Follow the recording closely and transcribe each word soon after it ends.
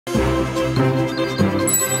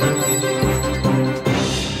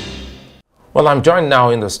Well, I'm joined now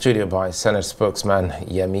in the studio by Senate spokesman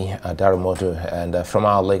Yemi Adaramodu, and from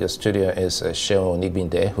our Lagos studio is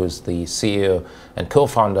Onigbinde, who's the CEO and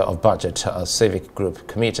co-founder of Budget, a civic group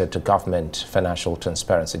committed to government financial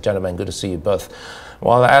transparency. Gentlemen, good to see you both.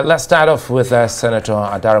 Well, let's start off with Senator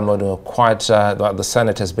Adaramodu. The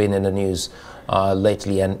Senate has been in the news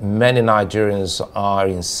lately, and many Nigerians are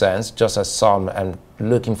incensed, just as some, and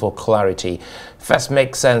looking for clarity. First,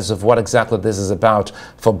 make sense of what exactly this is about.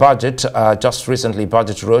 For Budget, just recently,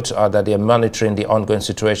 Budget wrote that they are monitoring the ongoing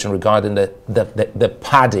situation regarding the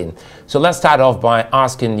padding. So let's start off by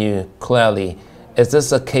asking you clearly, is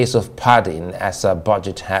this a case of padding, as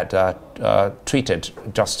Budget had tweeted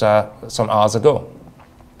just some hours ago?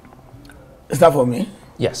 Is that for me?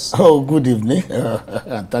 Yes. Oh, good evening.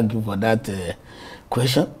 Thank you for that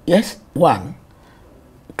question. Yes, one,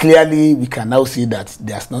 clearly we can now see that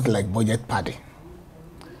there's not like budget padding.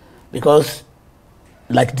 Because,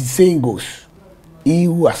 like the saying goes, he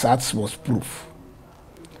who asserts must prove.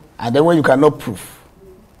 And then when you cannot prove,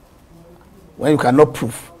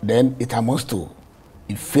 then it amounts to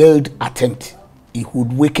a failed attempt. It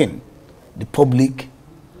would weaken the public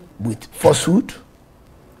with falsehood,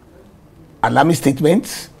 alarming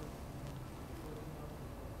statements,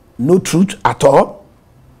 no truth at all.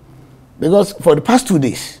 Because for the past 2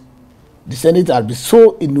 days, the Senate has been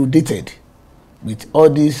so inundated with all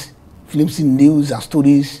these flimsy news and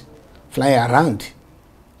stories flying around.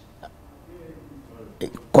 A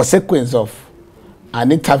consequence of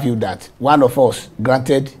an interview that one of us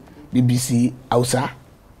granted BBC Hausa,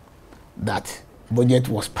 that budget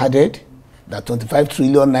was padded, that 25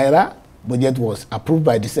 trillion naira budget was approved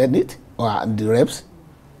by the Senate or the reps,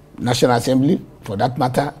 National Assembly for that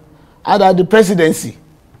matter, and that the presidency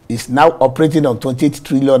is now operating on 28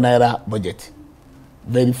 trillion naira budget.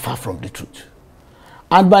 Very far from the truth.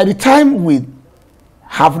 And by the time we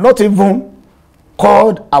have not even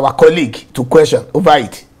called our colleague to question over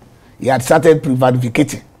it, he had started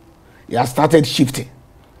prevaricating. He has started shifting.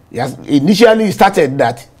 He has initially started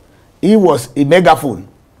that he was a megaphone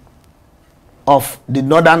of the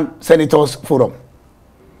Northern Senators Forum.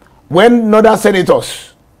 When Northern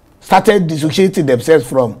Senators started dissociating themselves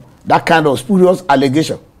from that kind of spurious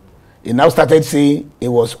allegation, he now started saying he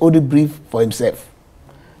was only brief for himself.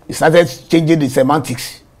 He started changing the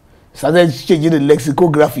semantics. He started changing the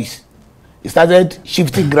lexicographies. He started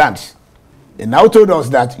shifting grants. He now told us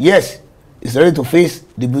that, yes, he's ready to face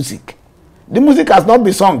the music. The music has not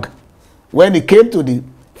been sung when he came to the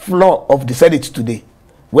floor of the Senate today,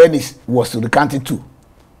 when he was recanting to.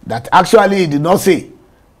 That actually he did not say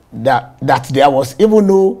that there was even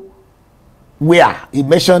no where he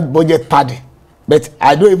mentioned budget padding. But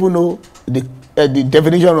I don't even know the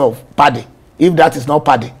definition of padding, if that is not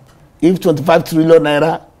padding. If 25 trillion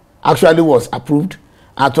naira actually was approved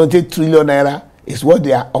and 28 trillion naira is what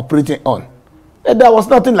they are operating on. And there was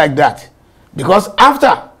nothing like that. Because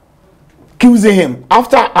after accusing him,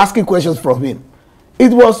 after asking questions from him,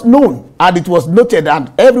 it was known and it was noted,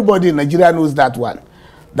 and everybody in Nigeria knows that one,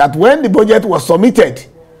 that when the budget was submitted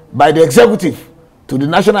by the executive to the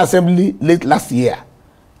National Assembly late last year,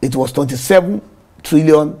 it was 27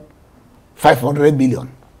 trillion 500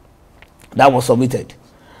 billion that was submitted.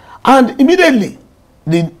 And immediately,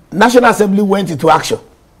 the National Assembly went into action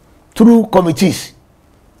through committees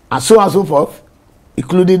and so forth,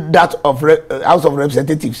 including that of House of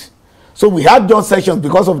Representatives. So we had those sessions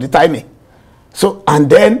because of the timing. So, and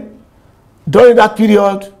then, during that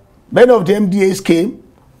period, many of the MDAs came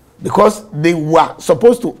because they were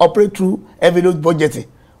supposed to operate through envelope budgeting,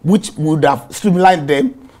 which would have streamlined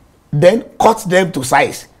them, then cut them to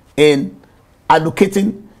size in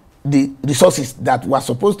allocating the resources that were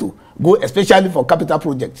supposed to go, especially for capital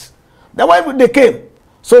projects. Then when they came,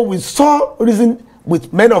 so we saw reason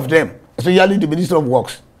with many of them, especially the Minister of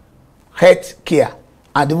Works, Health Care,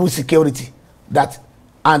 and even Security,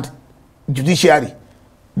 and Judiciary.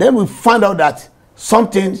 Then we found out that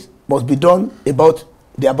something must be done about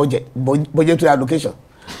their budgetary allocation.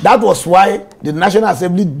 That was why the National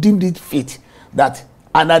Assembly deemed it fit that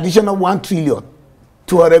an additional 1 trillion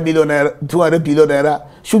 200 billion naira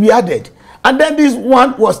should be added. And then this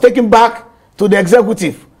one was taken back to the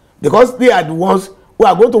executive because they are the ones who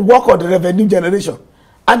are going to work on the revenue generation.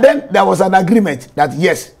 And then there was an agreement that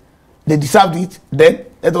yes, they deserved it, then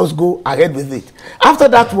let us go ahead with it. After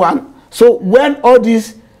that one, so when all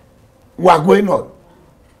these were going on,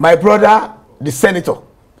 my brother, the Senator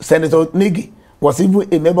Negi, was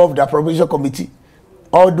even a member of the appropriation committee.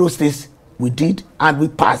 All those things we did and we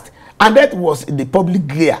passed. And that was in the public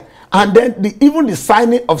glare. And then even the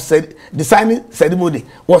signing ceremony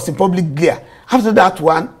was in public glare. After that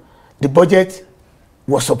one, the budget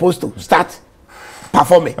was supposed to start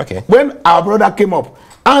performing. Okay. When our brother came up,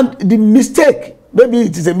 and the mistake, maybe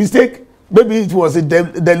it is a mistake, maybe it was a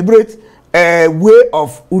deliberate way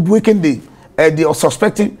of hoodwinking the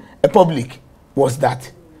suspecting public, was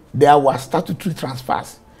that there were statutory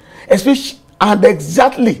transfers, especially, and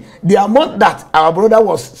exactly the amount that our brother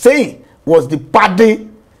was saying was the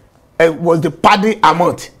padding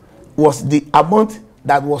amount, was the amount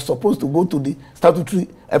that was supposed to go to the statutory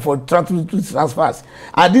for statutory transfers,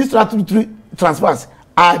 and these statutory transfers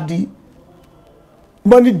are the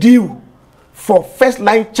money due for first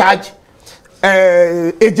line charge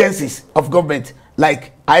agencies of government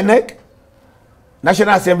like INEC,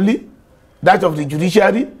 National Assembly, that of the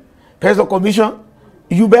Judiciary, Presidential Commission,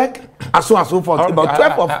 UBEC, and so on and so forth. About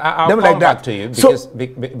 12 of them like that. Back to you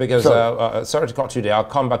because sorry to cut you there. I'll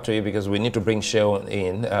come back to you because we need to bring Sheon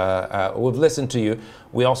in. We've listened to you.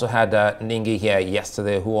 We also had Ningi here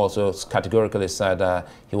yesterday, who also categorically said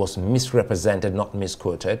he was misrepresented, not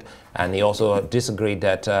misquoted, and he also disagreed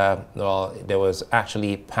that well, there was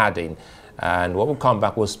actually padding. And when we come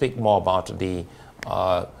back, we'll speak more about the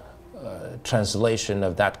translation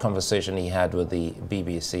of that conversation he had with the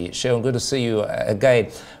BBC. Sheon, good to see you again.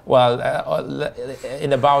 Well,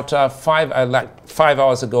 in about 5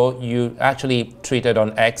 hours ago, you actually tweeted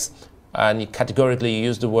on X, and you categorically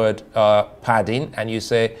used the word padding, and you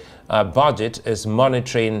say budget is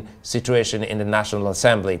monitoring situation in the National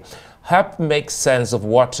Assembly. Help make sense of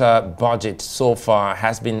what budget so far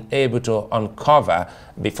has been able to uncover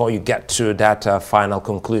before you get to that final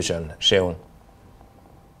conclusion, Sheon.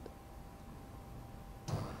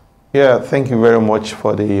 Yeah, thank you very much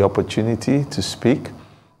for the opportunity to speak.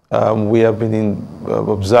 We have been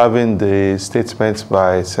observing the statements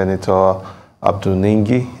by Senator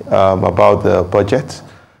Abdul-Ningi about the budget,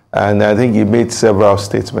 and I think he made several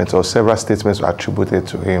statements, or several statements were attributed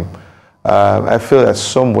to him. I feel that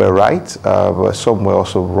some were right, but some were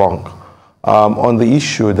also wrong. On the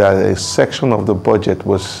issue that a section of the budget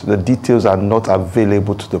was, the details are not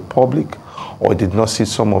available to the public, or did not see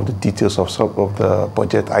some of the details of some of the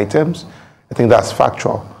budget items, I think that's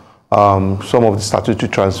factual. Some of the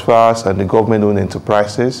statutory transfers and the government-owned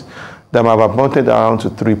enterprises that have amounted around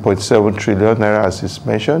to 3.7 trillion naira, as is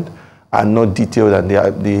mentioned, are not detailed, and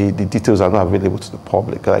the details are not available to the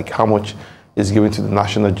public, like how much is given to the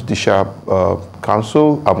National Judicial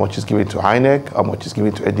Council, how much is given to INEC, how much is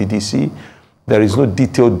given to NDDC. There is no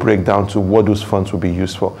detailed breakdown to what those funds will be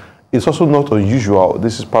used for. It's also not unusual.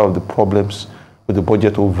 This is part of the problems with the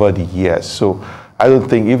budget over the years. So I don't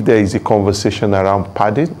think if there is a conversation around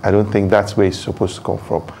padding, I don't think that's where it's supposed to come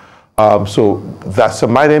from. So that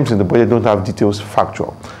some items in the budget don't have details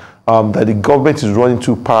factual. That the government is running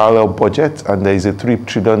two parallel budgets and there is a 3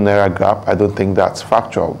 trillion naira gap, I don't think that's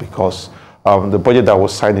factual, because the budget that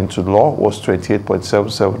was signed into law was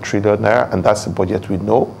 28.77 trillion naira, and that's the budget we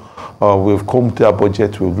know. We've combed that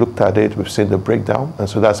budget, we've looked at it, we've seen the breakdown, and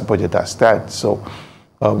so that's the budget that stands. So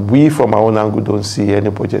we, from our own angle, don't see any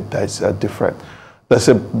budget that's different. There's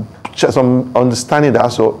some understanding that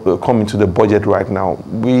also coming to the budget right now.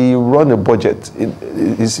 We run a budget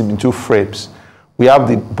in two frames. We have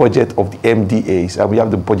the budget of the MDAs and we have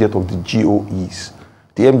the budget of the GOEs.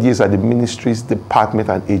 The MDAs are the ministries, departments,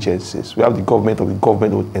 and agencies. We have the government of the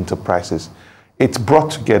government-owned enterprises. It's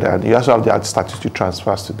brought together, and you also have the statutory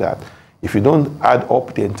transfers to that. If you don't add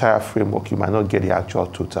up the entire framework, you might not get the actual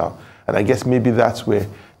total. And I guess maybe that's where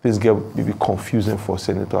things get maybe confusing for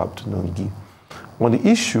Senator Abdul-Ningi. On the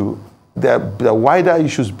issue, there are wider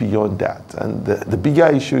issues beyond that. And the bigger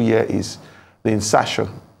issue here is the insertion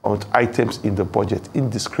of items in the budget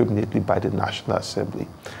indiscriminately by the National Assembly.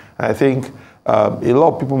 And I think a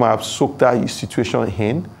lot of people might have soaked that situation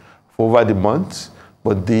in for over the months,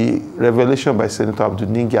 but the revelation by Senator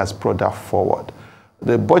Abdul-Ningi has brought that forward.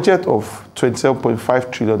 The budget of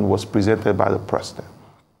 27.5 trillion was presented by the president.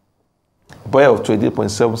 The budget of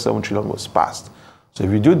 28.77 trillion was passed. So if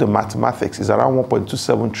you do the mathematics, it's around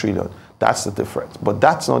 1.27 trillion. That's the difference. But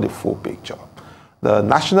that's not the full picture. The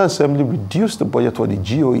National Assembly reduced the budget for the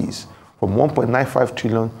GOEs from 1.95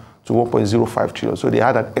 trillion to 1.05 trillion. So they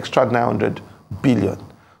had an extra 900 billion.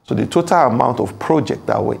 So the total amount of projects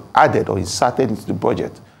that were added or inserted into the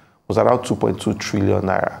budget was around 2.2 trillion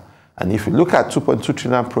naira. And if you look at 2.2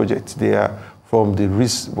 trillion projects, they are from the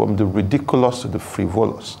ridiculous to the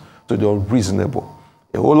frivolous to the unreasonable.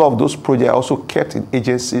 A whole lot of those projects are also kept in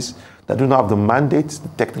agencies that do not have the mandates, the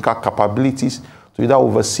technical capabilities to either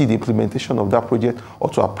oversee the implementation of that project or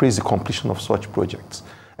to appraise the completion of such projects.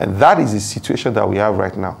 And that is the situation that we have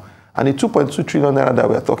right now. And the 2.2 trillion naira that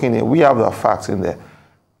we are talking here, we have the facts in there.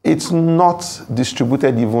 it's not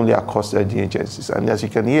distributed evenly across the agencies. And as you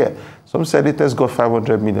can hear, some senators got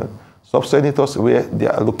 500 million. Some senators, where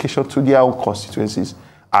their allocation to their own constituencies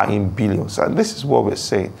are in billions. And this is what we're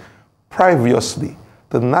saying. Previously,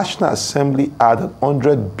 the National Assembly had a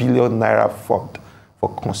 100 billion naira fund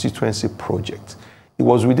for constituency projects. It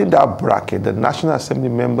was within that bracket that National Assembly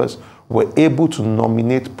members were able to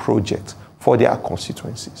nominate projects for their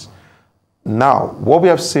constituencies. Now, what we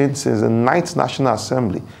have seen since the 9th National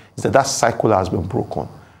Assembly is that that cycle has been broken.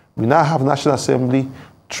 We now have National Assembly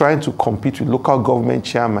trying to compete with local government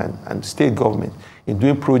chairman and state government in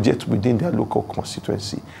doing projects within their local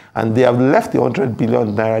constituency. And they have left the 100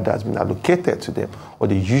 billion naira that has been allocated to them, or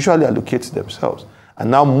they usually allocate to themselves, and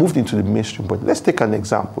now moved into the mainstream budget. Let's take an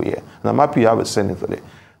example here, and I'm happy you have a senator there.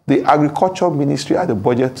 The Agriculture Ministry had a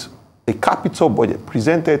budget, a capital budget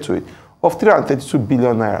presented to it of 332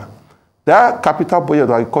 billion naira. That capital budget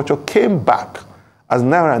of agriculture came back as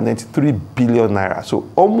 993 billion naira. So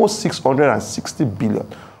almost 660 billion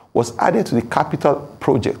was added to the capital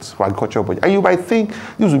projects for agricultural budget. And you might think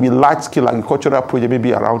these would be large-scale agricultural projects,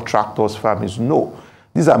 maybe around tractors, farmers. No.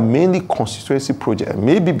 These are mainly constituency projects.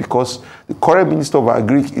 Maybe because the current Minister of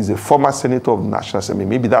Agri is a former senator of the National Assembly.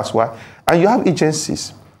 Maybe that's why. And you have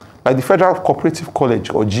agencies like the Federal Cooperative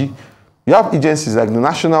College, or G. You have agencies like the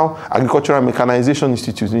National Agricultural Mechanization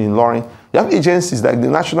Institute in Ilorin. You have agencies like the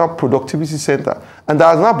National Productivity Center. And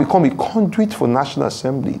that has now become a conduit for National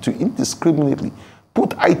Assembly to indiscriminately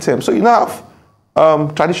put items. So you now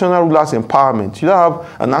have traditional rulers empowerment. You now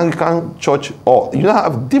have an Anglican church, or you now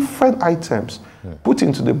have different items put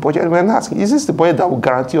into the budget. And we're asking, is this the budget that will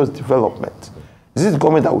guarantee us development? Is this the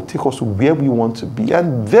government that will take us to where we want to be?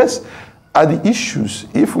 And these are the issues.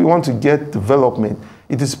 If we want to get development,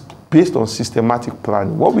 it is based on systematic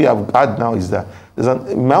planning. What we have had now is that,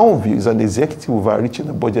 in my own view, is an executive overreaching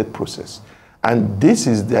the budget process. And this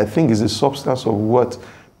is, I think, is the substance of what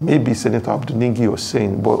maybe Senator Abdul-Ningi was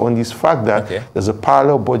saying. But on this fact that there's a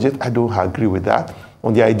parallel budget, I don't agree with that.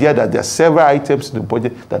 On the idea that there are several items in the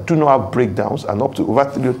budget that do not have breakdowns, and up to over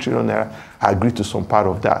 3 trillion naira, I agree to some part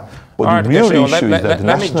of that. But the real issue is that the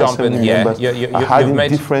National Assembly members are having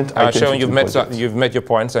different items. You've made your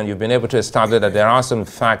points, and you've been able to establish that there are some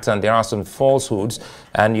facts and there are some falsehoods.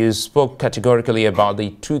 And you spoke categorically about the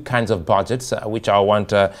two kinds of budgets, which I want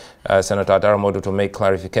Senator Adaramodu to make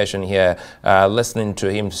clarification here. Listening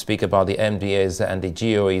to him speak about the MDAs and the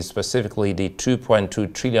GOEs, specifically the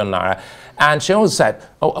 2.2 trillion naira. And she also said,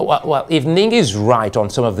 well, if Ningi is right on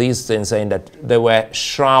some of these things, saying that they were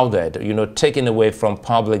shrouded, taken away from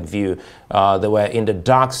public view, they were in the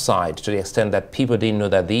dark side to the extent that people didn't know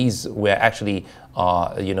that these were actually,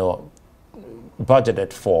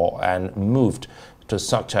 budgeted for and moved to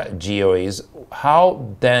such GOEs.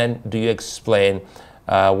 How then do you explain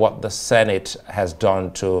what the Senate has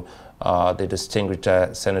done to the distinguished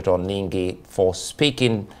Senator Ningi for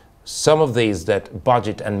speaking some of these that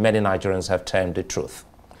budget and many Nigerians have termed the truth?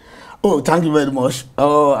 Oh, thank you very much.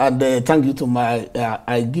 Oh, and thank you to my,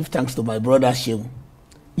 I give thanks to my brother Shehu.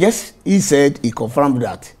 Yes, he said, he confirmed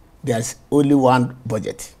that there's only one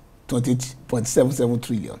budget, 20.77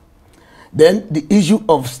 trillion. Then the issue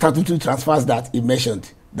of statutory transfers that he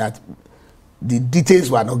mentioned, that the details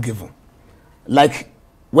were not given. Like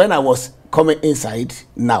when I was coming inside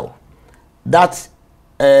now, that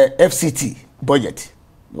FCT budget,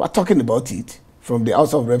 we were talking about it from the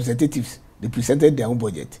House of Representatives. They presented their own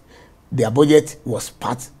budget. Their budget was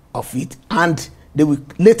part of it, and they will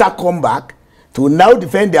later come back to now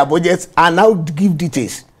defend their budgets and now give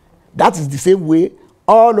details. That is the same way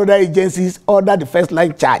all other agencies under the first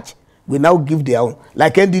line charge will now give their own,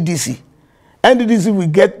 like NDDC. NDDC will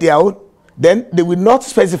get their own, then they will not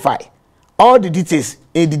specify all the details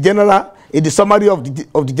in the general, in the summary of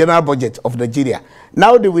the general budget of Nigeria.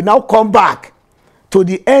 Now they will now come back to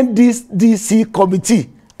the NDDC committee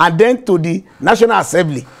and then to the National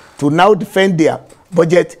Assembly to now defend their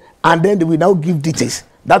budget, and then they will now give details.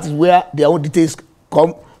 That is where their own details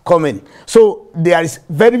come in. So there is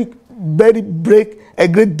a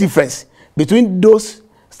great difference between those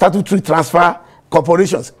statutory transfer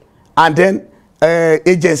corporations and then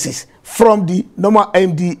agencies from the normal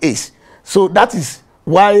MDAs. So that is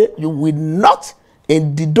why you will not,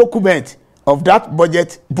 in the document of that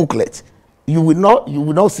budget booklet, you will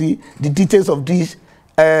not see the details of these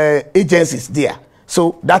agencies there.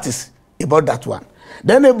 So that is about that one.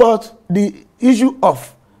 Then about the issue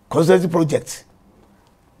of constituency projects,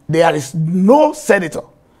 there is no senator,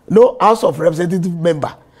 no House of Representative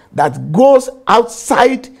member that goes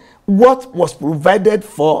outside what was provided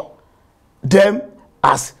for them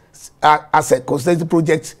as as a constituency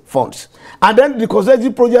project funds. And then the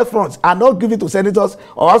constituency project funds are not given to senators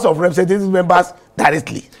or House of Representatives members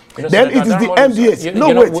directly. You know, then Senator it is the Adaramodu,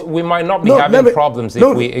 MDAs. wait. We might not be having problems if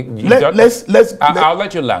we... I'll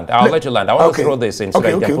let you land. I'll let you land. I want to throw this in so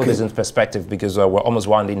that you can put this in perspective, because we're almost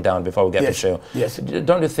winding down before we get the show. Yes.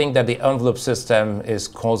 Don't you think that the envelope system is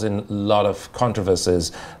causing a lot of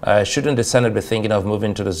controversies? Shouldn't the Senate be thinking of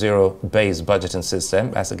moving to the zero-based budgeting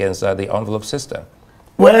system as against the envelope system?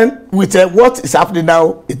 Well, with what is happening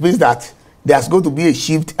now, it means that there's going to be a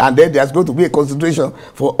shift, and then there's going to be a consideration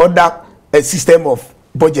for other system of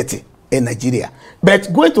budgeting in Nigeria.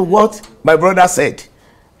 But going to what my brother said,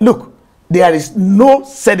 look, there is no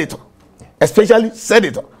senator, especially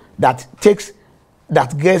senator, that gets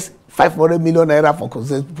 500 million naira for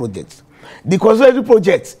constituency projects. The constituency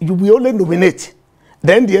projects, you will only nominate,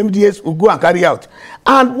 then the MDAs will go and carry out.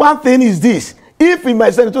 And one thing is this: if in my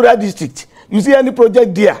senatorial district you see any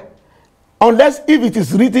project there, unless if it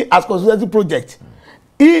is written as constituency project,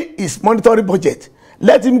 he is monitoring budget.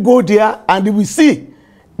 Let him go there and he will see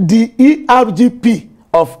the ERGP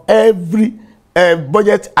of every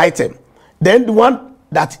budget item. Then the one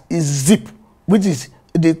that is ZIP, which is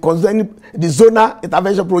the zonal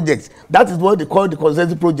intervention project. That is what they call the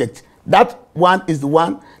consensus project. That one is the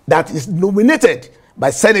one that is nominated by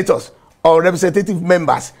senators or representative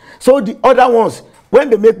members. So the other ones, when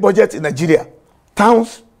they make budget in Nigeria,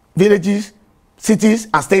 towns, villages, cities,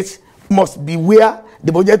 and states must be where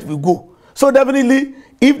the budget will go. So definitely,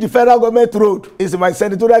 if the federal government road is in my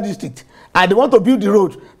senatorial district and they want to build the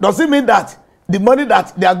road, does it mean that the money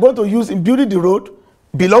that they are going to use in building the road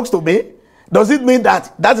belongs to me? Does it mean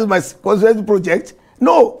that that is my constituency project?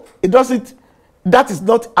 No, it doesn't. That is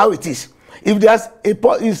not how it is. If there's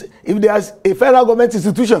a federal government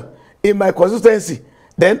institution in my constituency,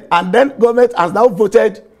 then government has now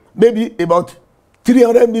voted maybe about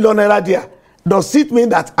 300 million naira there, does it mean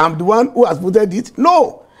that I'm the one who has voted it?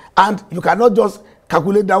 No. And you cannot just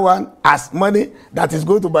calculate that one as money that is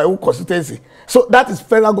going to my own constituency. So that is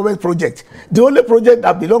federal government project. The only project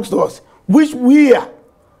that belongs to us, which we are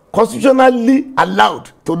constitutionally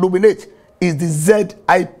allowed to nominate, is the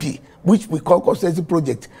ZIP, which we call constituency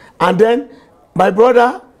project. And then my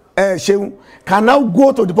brother Shehu can now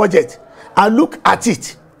go to the budget and look at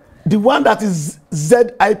it. The one that is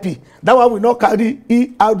ZIP, that one will not carry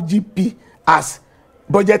ERGP as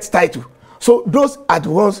budget title. So those are the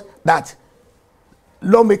ones that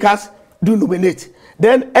lawmakers do nominate.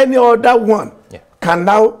 Then any other one can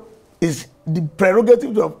now, is the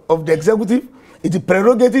prerogative of the executive, is the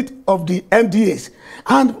prerogative of the MDAs.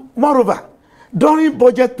 And moreover, during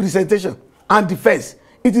budget presentation and defense,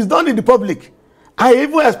 it is done in the public. I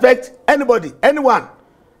even expect anyone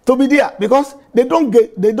to be there, because they don't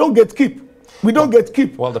get keep. We don't get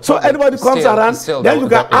keep. Well, so anybody comes around, then you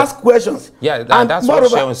can ask questions. Yeah, and that's what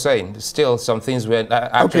Sean is saying. Still, some things were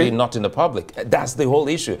actually not in the public. That's the whole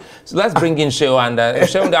issue. So let's bring in Sean, and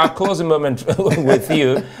Sean, our closing moment with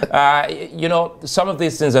you. You know, some of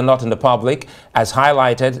these things are not in the public, as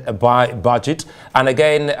highlighted by budget. And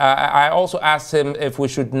again, I also asked him if we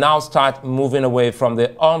should now start moving away from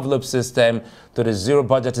the envelope system to the zero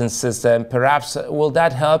budgeting system. Perhaps will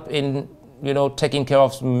that help in, you know, taking care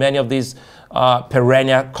of many of these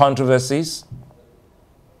perennial controversies?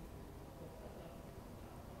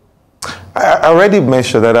 I already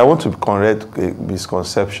mentioned that. I want to correct a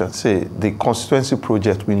misconception. Say, the constituency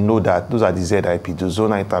project, we know that those are the ZIP, the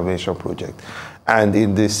Zonal Intervention Project. And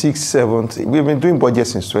in the 6th, 7th, we've been doing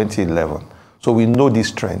budgets since 2011. So we know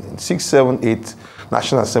this trend. In 6, 7, 8,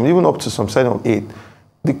 National Assembly, even up to some side of 8,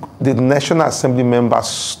 the National Assembly members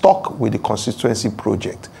stuck with the constituency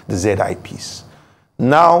project, the ZIPs.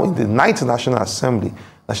 Now, in the 9th National Assembly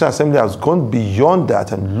has gone beyond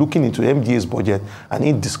that and looking into MDA's budget and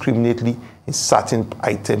indiscriminately inserting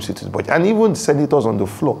items into the budget. And even senators on the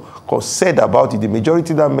floor said about it, the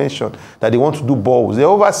majority that mentioned that they want to do balls. There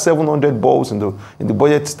are over 700 balls in the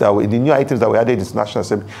budgets that were, in the new items that were added in the National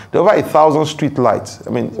Assembly. There are over 1,000 street lights.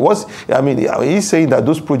 He's saying that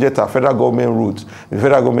those projects are federal government routes, a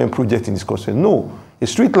federal government project in this constituency. No. A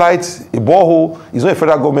street light, a borehole is not a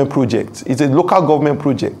federal government project. It's a local government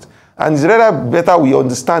project. And it's rather better we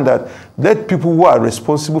understand that let people who are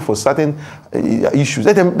responsible for certain issues,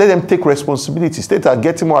 let them take responsibility. States are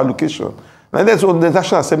getting more allocation. And that's what the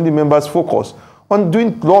National Assembly members focus on,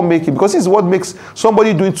 doing lawmaking, because this is what makes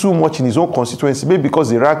somebody doing too much in his own constituency, maybe because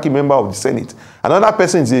the ranking member of the Senate. Another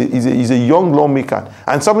person is a young lawmaker,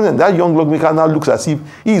 and something that young lawmaker now looks as if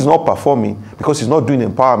he is not performing because he's not doing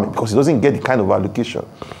empowerment, because he doesn't get the kind of allocation.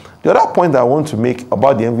 The other point that I want to make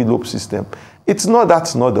about the envelope system,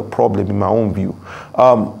 that's not the problem in my own view.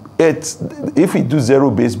 if we do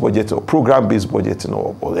zero-based budget or program-based budgeting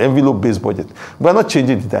or envelope-based budget, we're not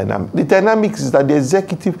changing the dynamic. The dynamics is that the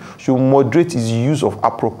executive should moderate its use of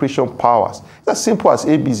appropriation powers. It's as simple as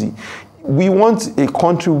ABC. We want a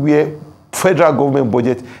country where federal government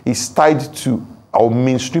budget is tied to our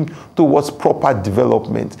mainstream towards proper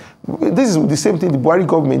development. This is the same thing the Buhari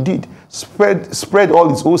government did. Spread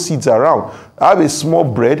all its old seeds around. Have a small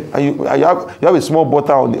bread, and you have a small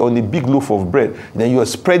butter on a big loaf of bread. Then you are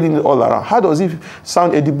spreading it all around. How does it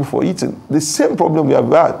sound edible for eating? The same problem we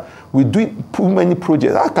have had. We do too many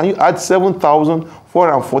projects. How can you add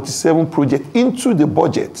 7,447 projects into the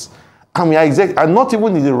budget? And we are and not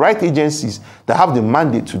even in the right agencies that have the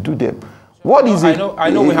mandate to do them. What is it? I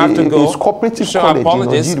know we have to go. It's cooperative college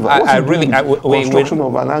apologies. I really construction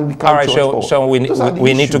of an Anglican all right, church. Sean, we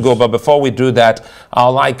need to go. But before we do that, I'd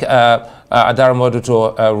like Adaramodu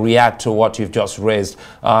to react to what you've just raised.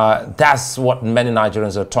 That's what many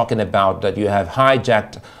Nigerians are talking about, that you have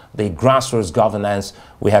hijacked the grassroots governance.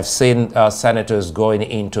 We have seen senators going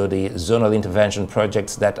into the zonal intervention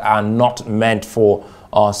projects that are not meant for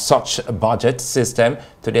such a budget system,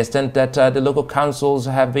 to the extent that the local councils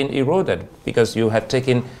have been eroded because you have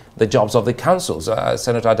taken the jobs of the councils.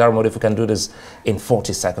 Senator Adaramodu, if you can do this in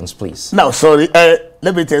 40 seconds, please. Now, sorry,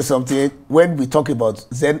 let me tell you something. When we talk about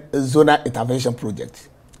zonal intervention project,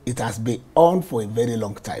 it has been on for a very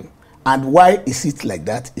long time. And why is it like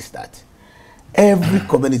that is that every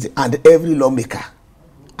community and every lawmaker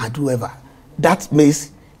and whoever, that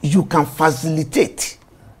means you can facilitate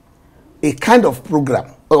a kind of program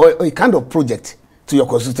or a kind of project to your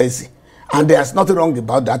constituency. And there's nothing wrong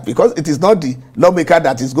about that, because it is not the lawmaker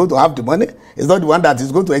that is going to have the money. It's not the one that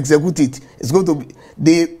is going to execute it. It's going to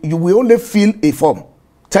be, you will only fill a form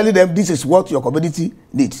telling them this is what your community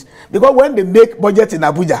needs. Because when they make budget in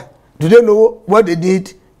Abuja, do they know what they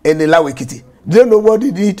need in Ilawe Ekiti? Do they know what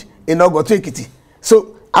they need in Ogoto Ekiti?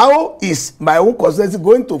 So how is my own constituency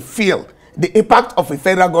going to feel the impact of a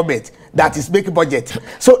federal government that is making budget?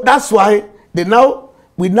 So that's why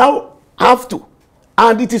we now have to,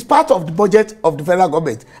 and it is part of the budget of the federal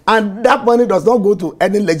government, and that money does not go to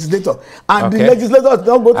any legislator, and the legislator does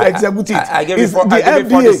not go to execute it. I give you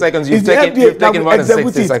 40 seconds. You've taken more than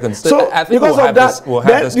 60 seconds. So I think because we'll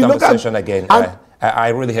have this conversation again. I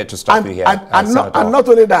really hate to stop you here. And not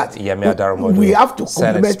only that, Yemi Adaramodu, we have to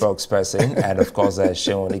Senate compliment spokesperson, and of course,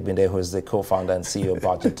 Onigbinde, who is the co-founder and CEO of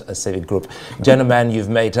Budget Civic Group. Gentlemen, you've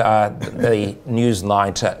made the news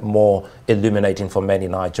night more illuminating for many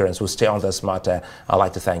Nigerians who stay on this matter. I'd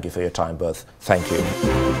like to thank you for your time, both. Thank you.